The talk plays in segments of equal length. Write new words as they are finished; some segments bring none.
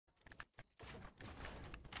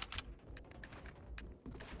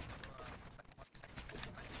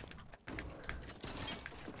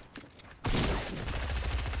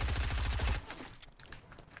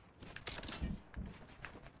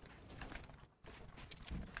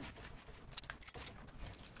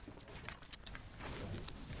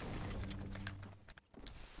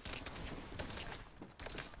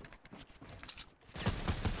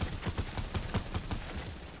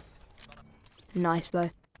Nice, bro.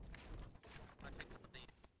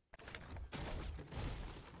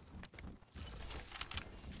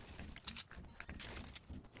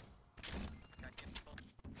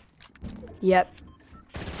 Yep.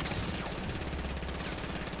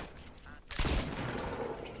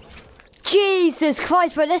 Jesus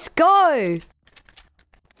Christ, bro, let's go!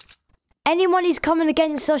 Anyone who's coming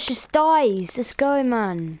against us just dies. Let's go,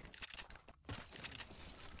 man.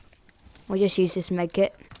 We'll just use this medkit.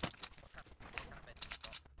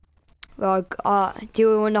 Well, do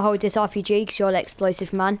you want to hold this RPG? Because you're the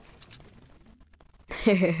explosive man.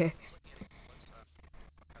 Take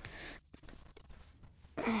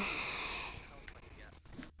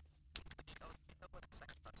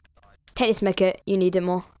this medkit. You need it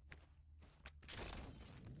more.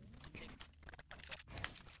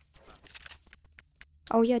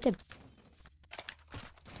 Oh yeah, I did.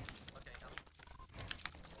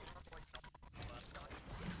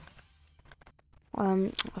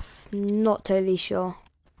 I'm not totally sure.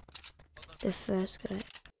 The first guy.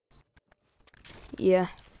 Yeah.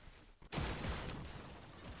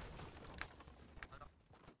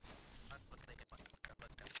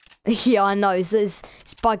 Yeah, I know. It's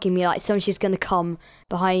bugging me. Like someone's just gonna come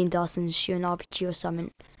behind us and shoot an RPG or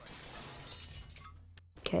something.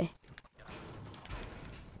 Okay.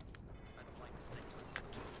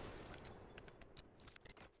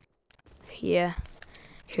 Yeah.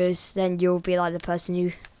 Because then you'll be like the person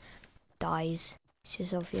who dies. It's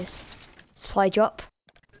just obvious. Supply drop.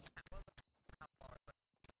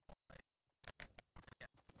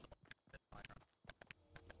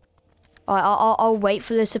 Alright, I'll wait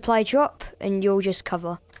for the supply drop and you'll just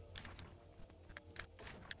cover.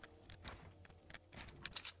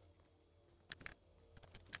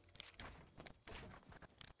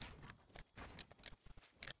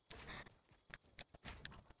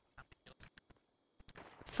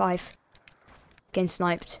 Five. Getting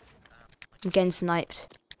sniped. I'm getting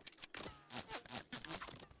sniped.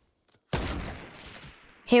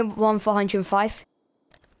 Hit one for 105.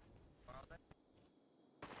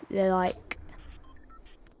 They're like...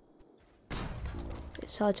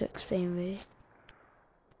 It's hard to explain really.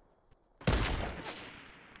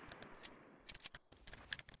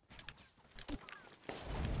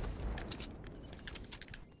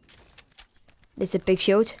 There's a big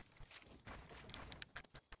shield.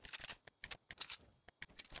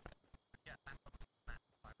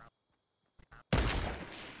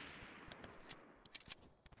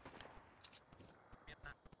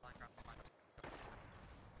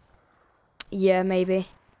 Yeah, maybe.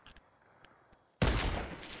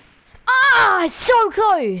 Ah, so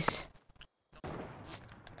close!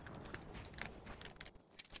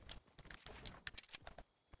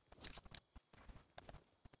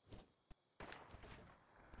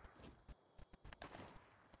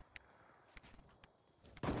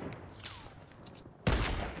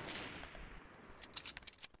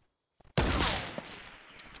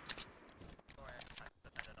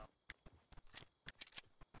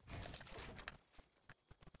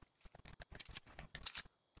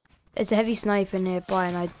 There's a heavy sniper nearby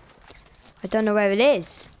and I don't know where it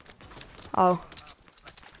is. Oh.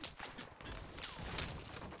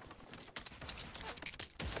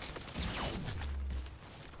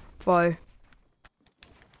 Bro.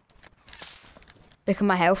 Look at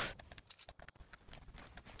my health.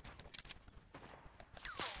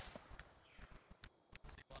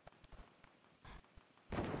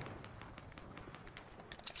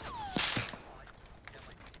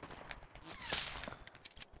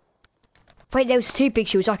 Wait, there was two big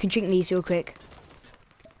shields. I can drink these real quick.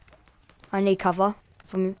 I need cover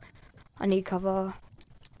from. I need cover.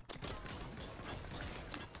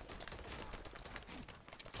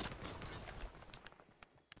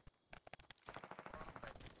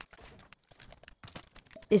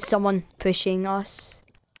 Is someone pushing us?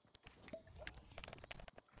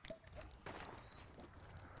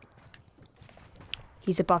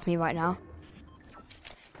 He's above me right now.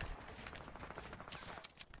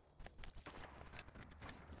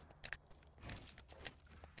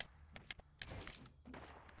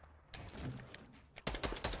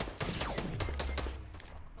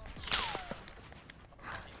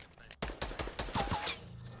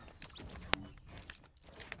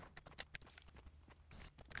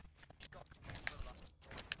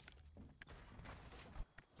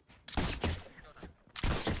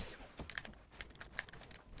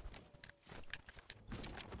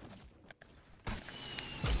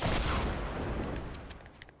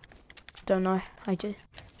 Don't know. I just.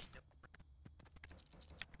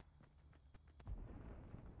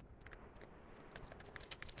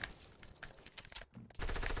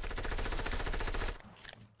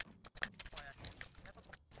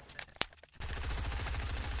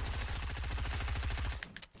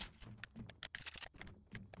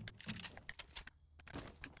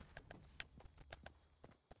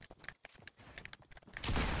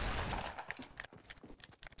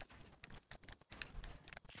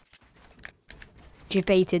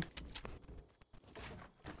 debated.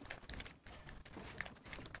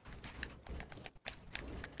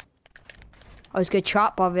 I was good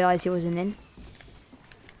trap, but I realised he wasn't in.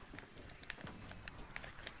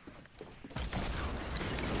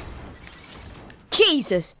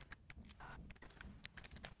 Jesus!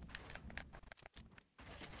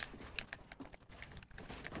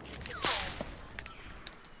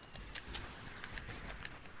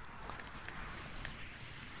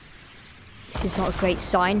 This is not a great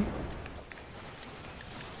sign.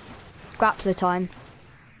 Grappler time.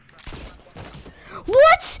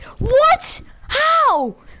 What? What?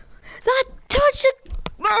 How? That touched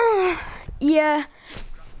a... yeah.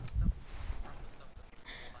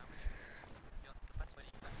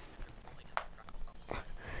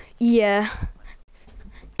 Yeah.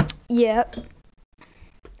 Yep.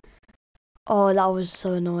 Oh, that was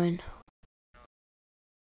so annoying.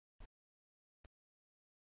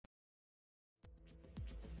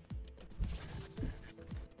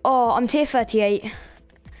 Oh, I'm tier 38.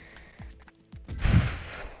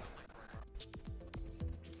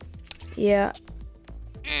 Yeah.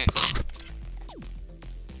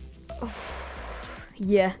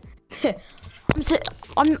 Yeah.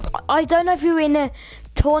 I don't know if we were in a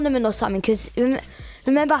tournament or something, because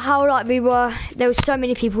remember how like there was so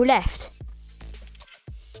many people left.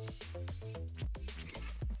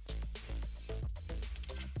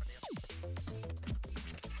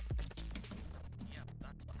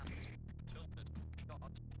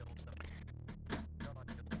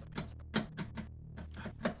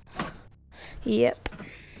 Yep.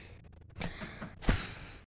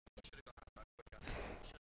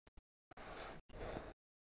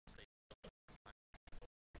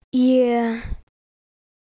 Yeah.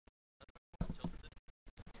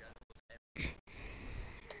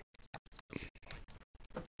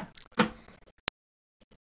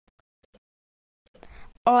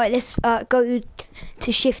 Alright, let's go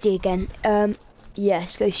to Shifty again. Yeah,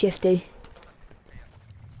 let's go Shifty.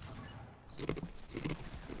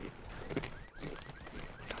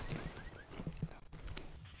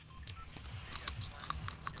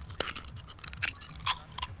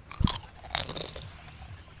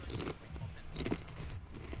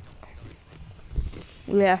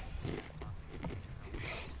 Yeah.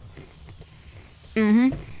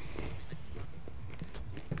 Mhm.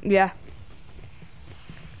 Yeah.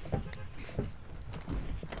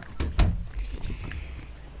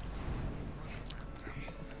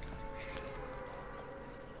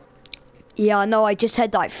 Yeah, no, I just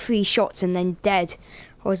had like 3 shots and then dead.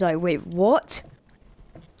 I was like, wait, what?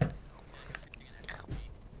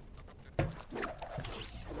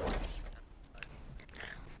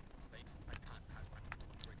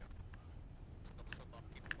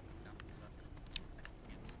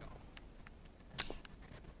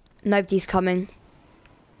 Nobody's coming.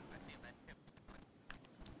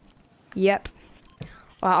 Yep.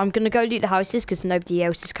 Alright, I'm gonna go loot the houses because nobody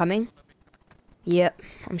else is coming. Yep,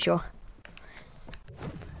 I'm sure.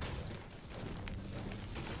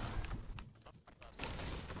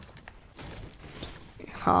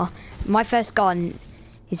 My first gun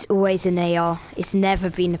is always an AR. It's never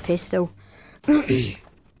been a pistol.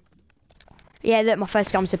 Yeah, look, my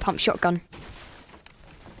first gun was a pump shotgun.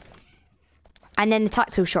 And then the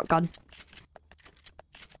tactical shotgun.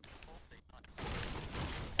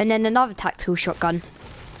 And then another tactical shotgun.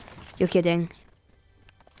 You're kidding.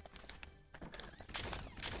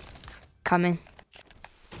 Coming.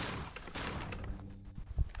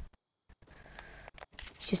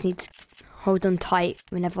 Just need to hold on tight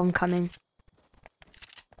whenever I'm coming.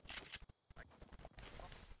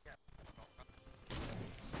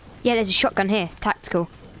 Yeah, there's a shotgun here. Tactical.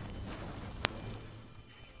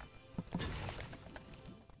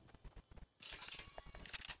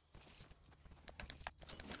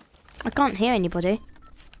 I can't hear anybody.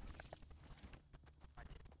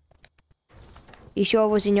 You sure it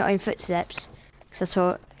was in your own footsteps? Because that's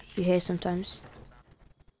what you hear sometimes.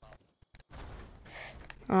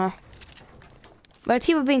 Well,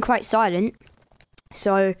 people have been quite silent.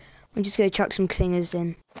 So, I'm just going to chuck some clingers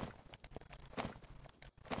in.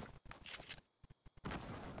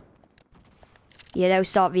 Yeah, they'll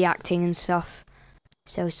start reacting and stuff.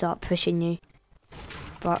 So they'll start pushing you.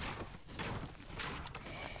 But...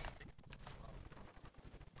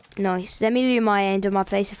 nice. Let me do my end of my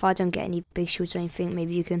place. If I don't get any big shoots or anything,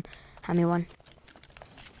 maybe you can hand me one.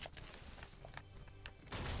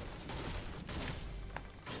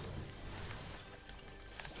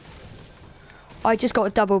 I just got a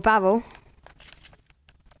double barrel.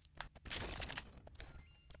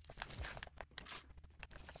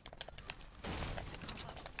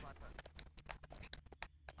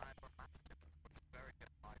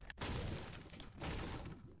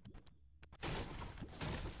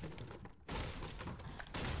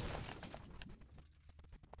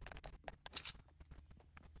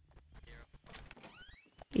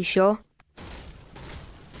 You sure?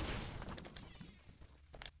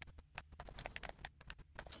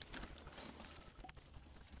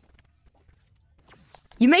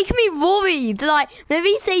 You're making me worried. Like, whenever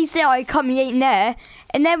he says there, I come, he ain't there.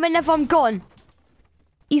 And then whenever I'm gone,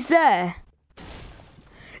 he's there.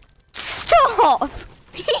 Stop!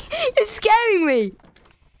 You're scaring me.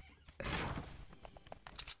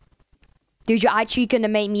 Dude, you're actually gonna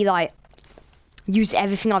make me, like, use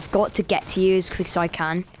everything I've got to get to you as quick as I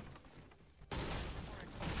can.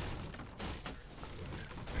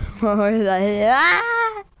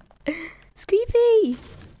 Ah! It's creepy.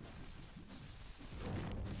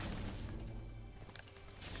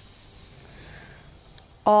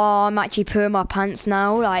 Oh, I'm actually pulling my pants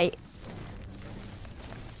now, like.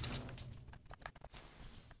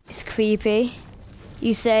 It's creepy.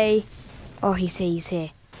 You say, oh, he's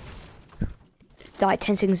here. Like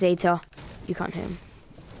 10 seconds later, you can't hear him.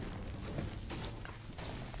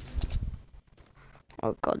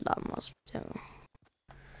 Oh god, that must be terrible.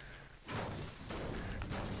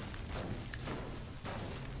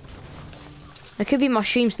 It could be my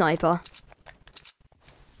stream sniper.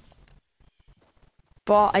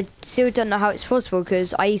 But I still don't know how it's possible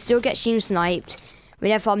because I still get stream sniped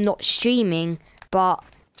whenever I'm not streaming, but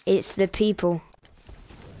it's the people.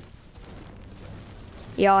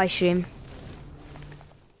 Yeah, I stream.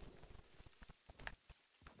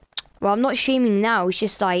 Well, I'm not streaming now, it's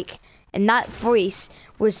just like, and that voice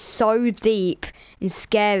was so deep and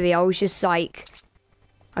scary, I was just like,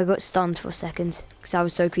 I got stunned for a second, because that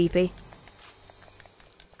was so creepy.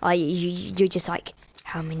 You're just like,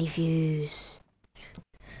 how many views?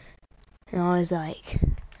 And I was like,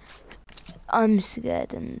 I'm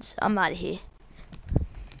scared and I'm out of here.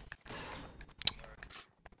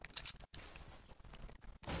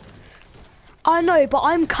 I know, but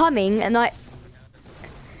I'm coming and I...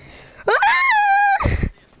 Ah!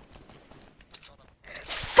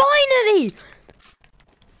 Finally!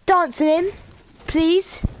 Dancing him,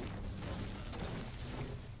 please.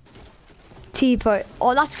 T-pose.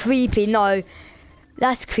 Oh, that's creepy. No,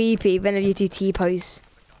 that's creepy whenever you do T-pose.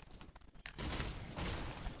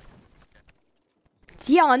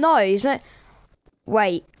 Yeah, I know. Isn't it?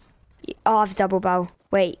 Wait, I have a double barrel.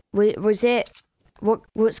 Wait, was it? What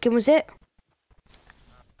skin was it?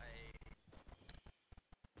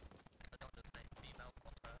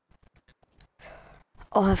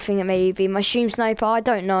 Oh, I think it may be my stream sniper. I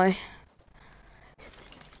don't know.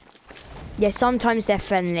 Yeah, sometimes they're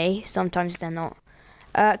friendly, sometimes they're not.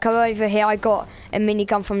 Come over here. I got a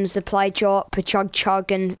minigun from the supply drop, a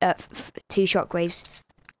chug, and 2 shockwaves.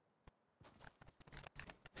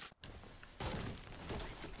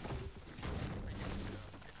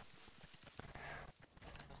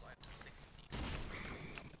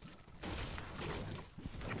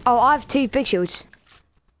 Oh, I have 2 big shields.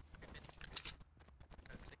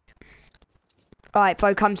 Alright,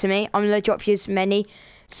 bro, come to me. I'm gonna drop you as many.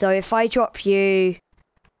 So if I drop you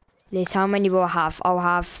this, how many will I have? I'll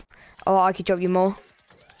have. Oh, I could drop you more.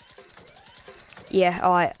 Yeah,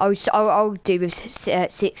 alright. I'll do with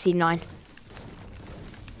 69.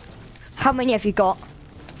 How many have you got?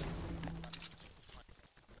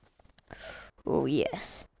 Oh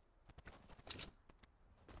yes.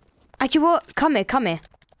 Actually, what? Come here.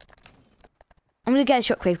 I'm gonna get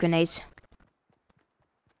a shockwave grenades.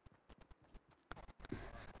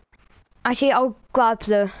 Actually, I'll grab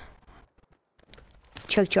the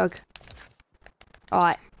chug.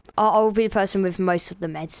 Alright, I'll be the person with most of the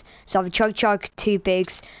meds. So I have a chug, 2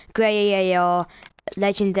 bigs, grey AR,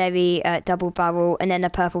 legendary double barrel, and then a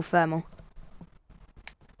purple thermal.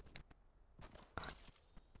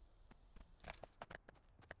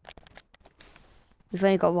 We've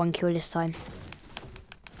only got 1 kill this time.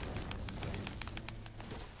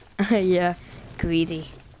 Yeah, greedy.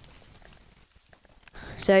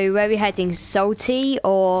 So where are we heading? Salty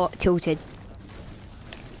or tilted?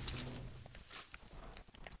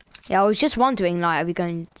 Yeah, I was just wondering, like, are we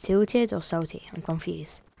going tilted or salty? I'm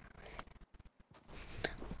confused.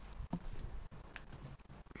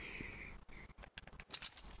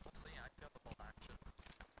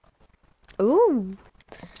 Ooh.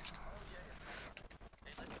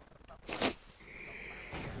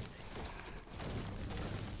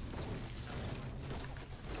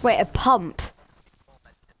 Wait, a pump?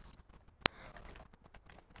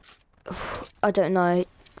 I don't know.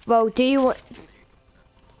 Well, do you want...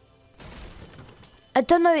 I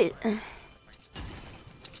don't know.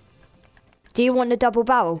 Do you want the double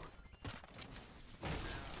barrel?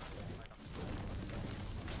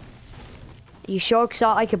 You sure? Because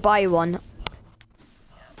I could buy you one.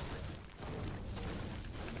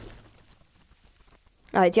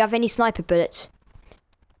 Alright, do you have any sniper bullets?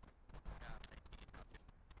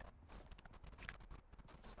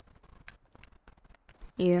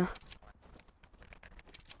 Yeah.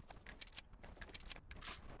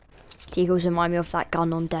 Deagles remind me of that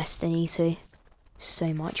gun on Destiny too.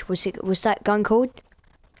 So much. Was that gun called?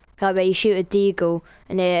 Like where you shoot a deagle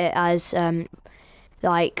and it has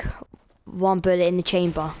like one bullet in the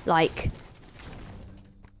chamber, like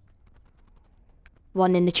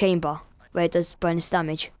one in the chamber where it does bonus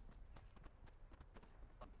damage.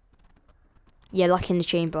 Yeah, like in the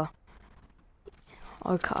chamber.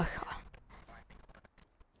 Okay.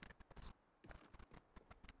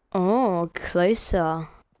 Oh, closer.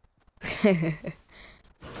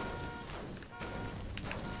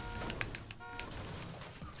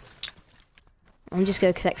 I'm just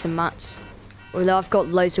gonna collect some mats. Although I've got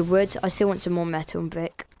loads of wood, I still want some more metal and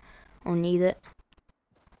brick. I'll need it.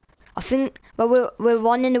 I think, but we're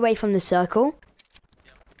running away from the circle.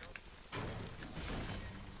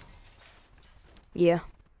 Yeah.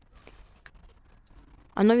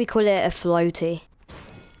 I know we call it a floaty.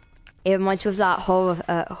 It reminds me of that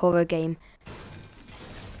horror game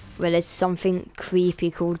where there's something creepy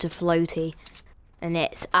called a floaty, and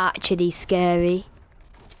it's actually scary.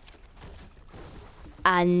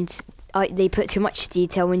 And they put too much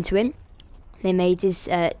detail into him. They made his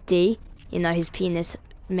D, you know, his penis,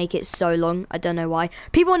 make it so long. I don't know why.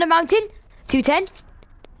 People on the mountain, 210.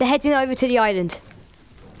 They're heading over to the island.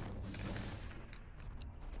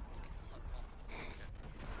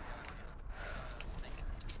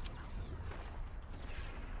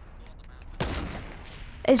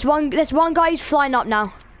 There's one guy who's flying up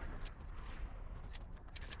now.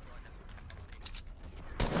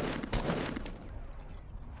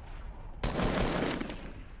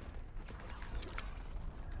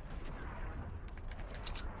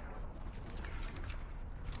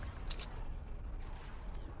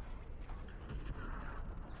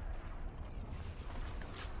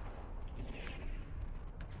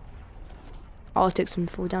 Oh, I took some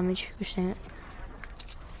full damage. Pushing it.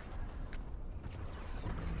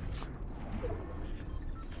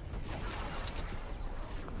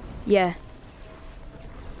 Yeah.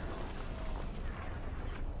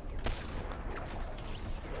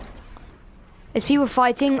 There's people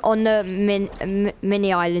fighting on the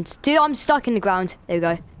mini island. Dude, I'm stuck in the ground. There we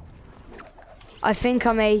go. I think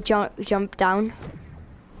I may jump down.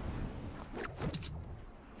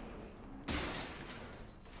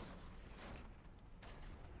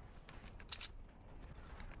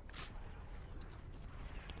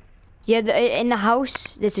 Yeah, in the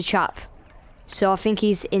house, there's a chap. So I think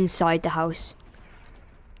he's inside the house.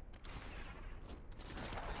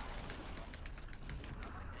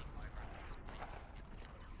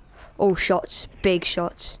 Oh, shots. Big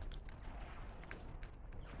shots.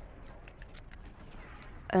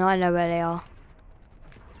 And I know where they are.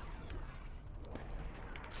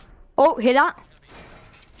 Oh, hear that?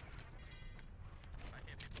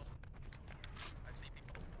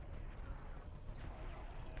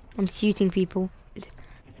 I'm shooting people.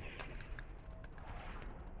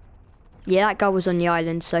 Yeah, that guy was on the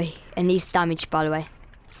island, so and he's damaged, by the way.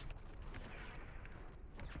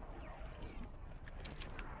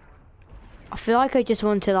 I feel like I just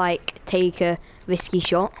want to like take a risky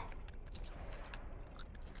shot.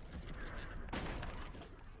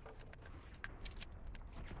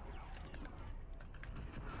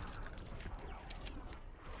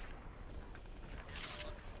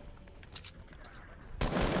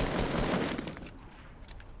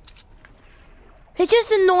 They're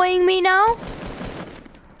just annoying me now.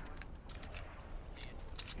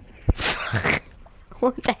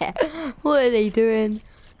 What the heck? What are they doing?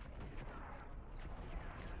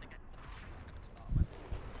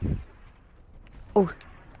 Oh,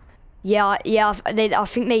 yeah. I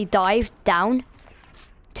think they dived down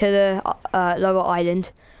to the lower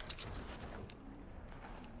island.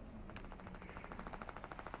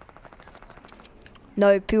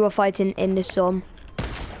 No, people are fighting in the storm.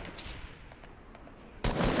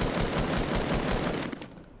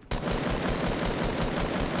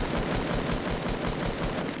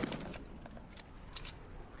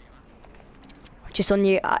 Just on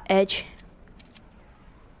the edge.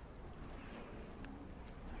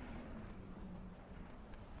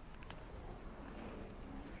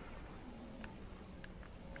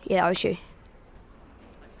 Yeah, that was you.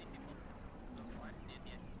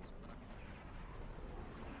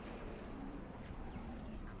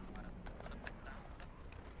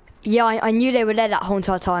 Yeah, I knew they were there that whole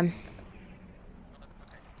entire time.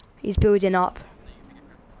 He's building up.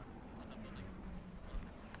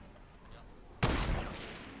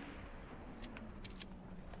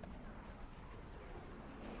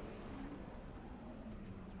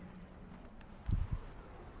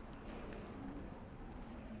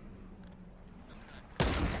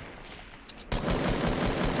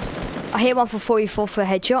 I hit one for 44 for a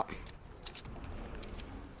headshot.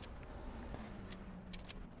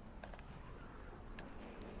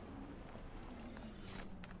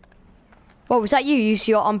 What was that? You use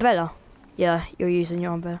your umbrella? Yeah, you're using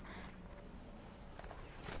your umbrella.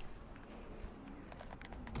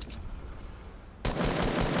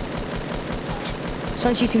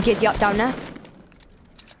 Someone's shooting Giddy up down there.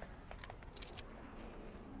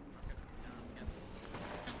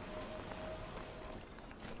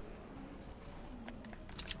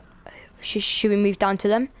 Should we move down to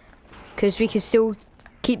them? Because we can still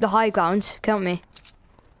keep the high ground, can't we?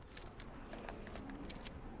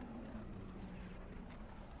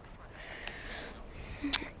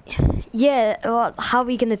 Yeah, well, how are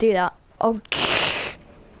we gonna do that? Oh,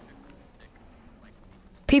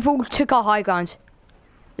 people took our high ground.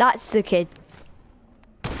 That's the kid.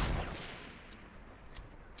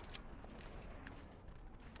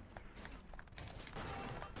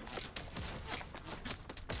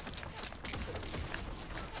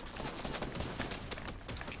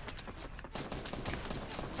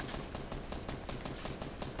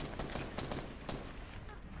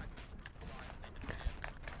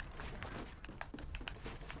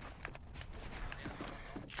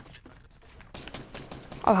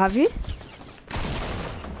 Oh, have you?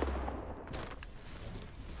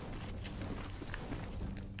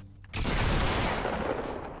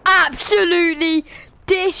 Absolutely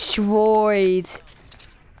destroyed.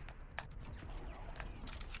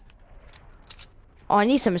 Oh, I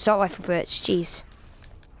need some assault rifle bullets, jeez.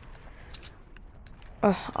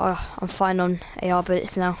 Oh, I'm fine on AR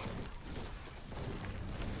bullets now.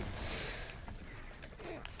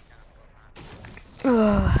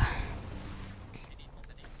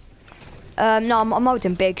 No, I'm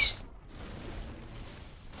holding bigs.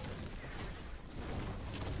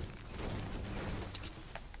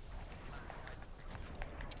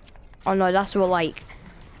 Oh no, that's what like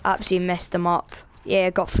absolutely messed them up. Yeah, I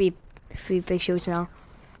got three big shields now.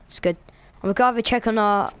 It's good. I'm gonna have a check on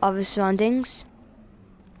our other surroundings.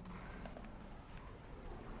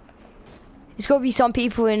 There's gotta be some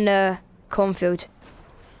people in the cornfield.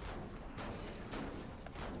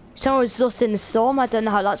 Someone was lost in the storm. I don't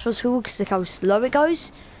know how that's possible because look how slow it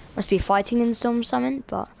goes. Must be fighting in the storm or something,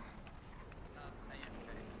 but...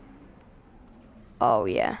 Oh,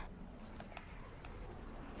 yeah.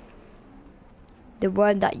 The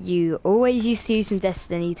word that you always used to use in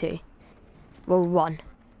Destiny 2. Well, 1.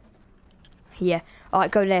 Yeah.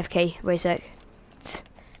 Alright, go to AFK. Wait a sec.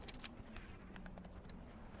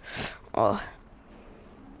 Oh.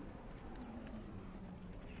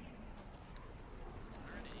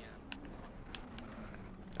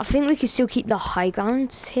 I think we can still keep the high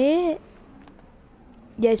ground here.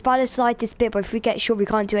 Yeah, it's by the slightest bit, but if we get short, we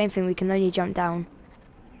can't do anything. We can only jump down.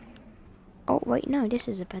 Oh, wait, no, this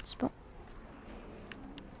is a bad spot.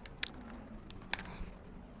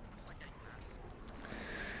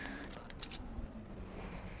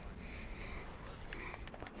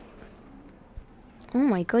 Oh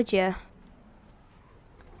my god, yeah.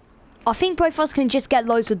 I think both of us can just get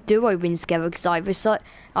loads of duo wins together because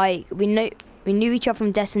we knew each other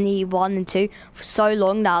from Destiny 1 and 2 for so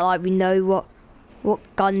long that like we know what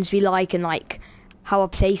guns we like and like how our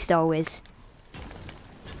playstyle is.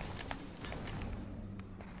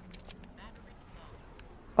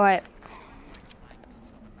 Alright.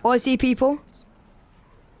 I see people.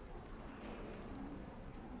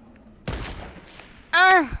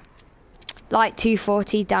 Like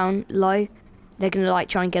 240 down low. They're gonna like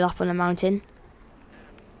try and get up on the mountain.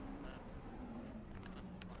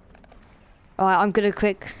 Alright, I'm gonna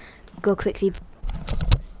go quickly.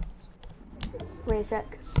 Wait a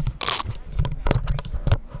sec.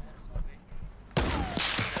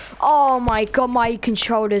 Oh my god, my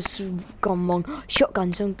controller's gone wrong.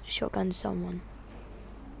 Shotgun someone.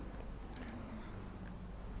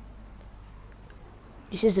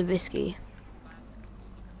 This is a risky.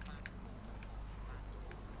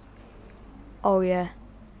 Oh yeah.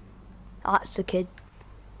 That's the kid.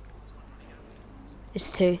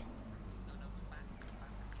 It's 2.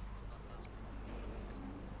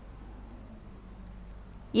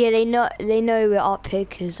 Yeah, they know we're up here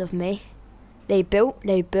because of me. They built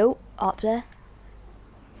up there.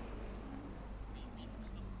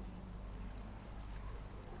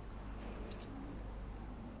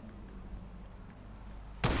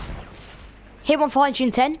 Hit one for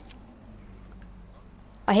 110.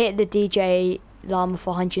 I hit the DJ Llama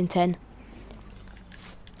for 110.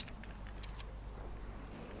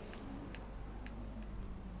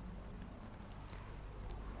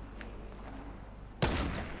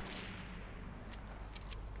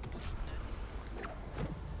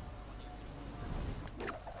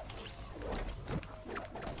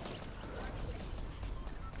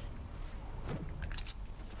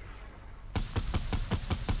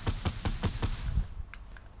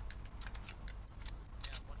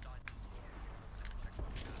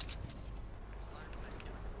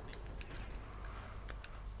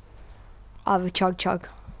 I have a chug chug.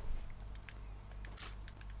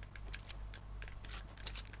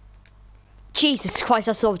 Jesus Christ,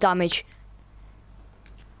 that's a lot of damage.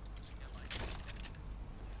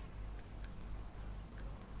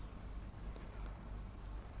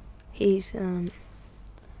 He's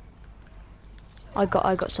I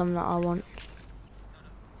got something that I want.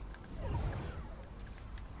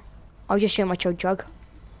 I'll just show my chug chug.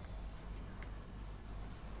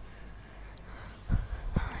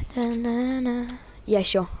 Yeah,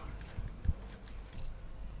 sure.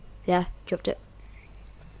 Yeah, dropped it.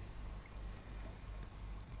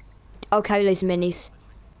 I'll carry those minis.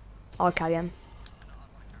 I'll carry them.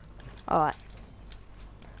 Alright.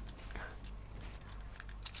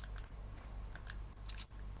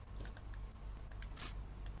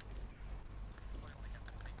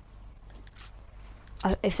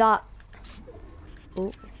 If that...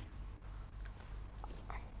 Oh.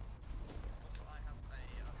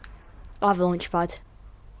 I have a launch pad.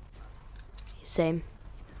 Same.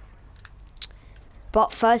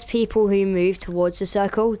 But first people who move towards the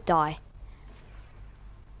circle die.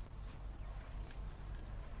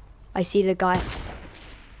 I see the guy.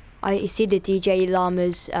 I see the DJ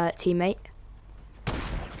Llama's teammate.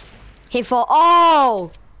 Hit for...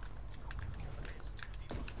 Oh!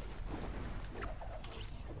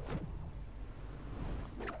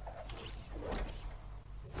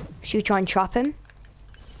 Should we try and trap him?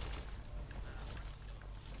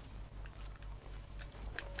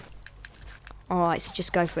 Alright, so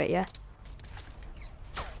just go for it, yeah?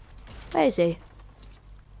 Where is he?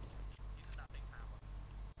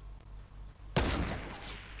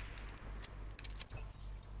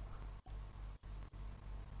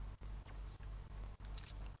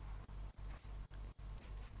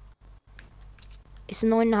 It's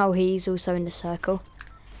annoying how he's also in the circle.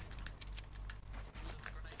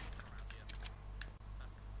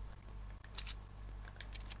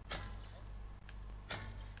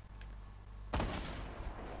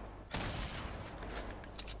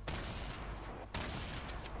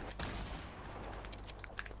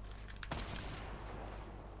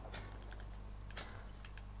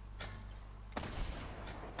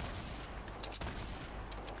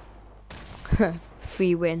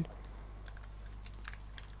 Free win.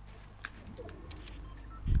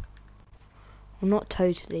 Well, not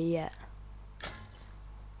totally yet.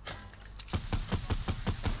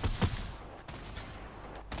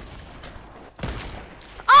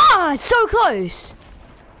 Ah, so close.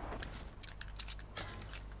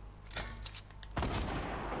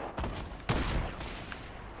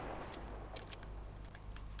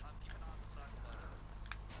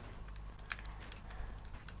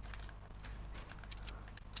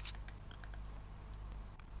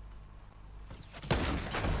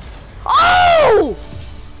 Oh!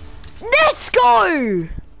 Let's go!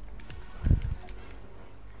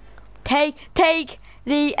 Take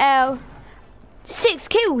the L. 6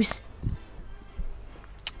 kills.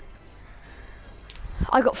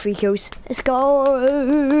 I got 3 kills. Let's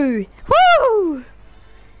go! Woo!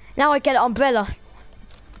 Now I get an umbrella.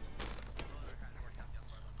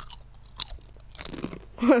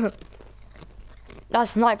 That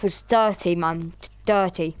snipe was dirty, man.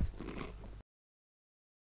 Dirty.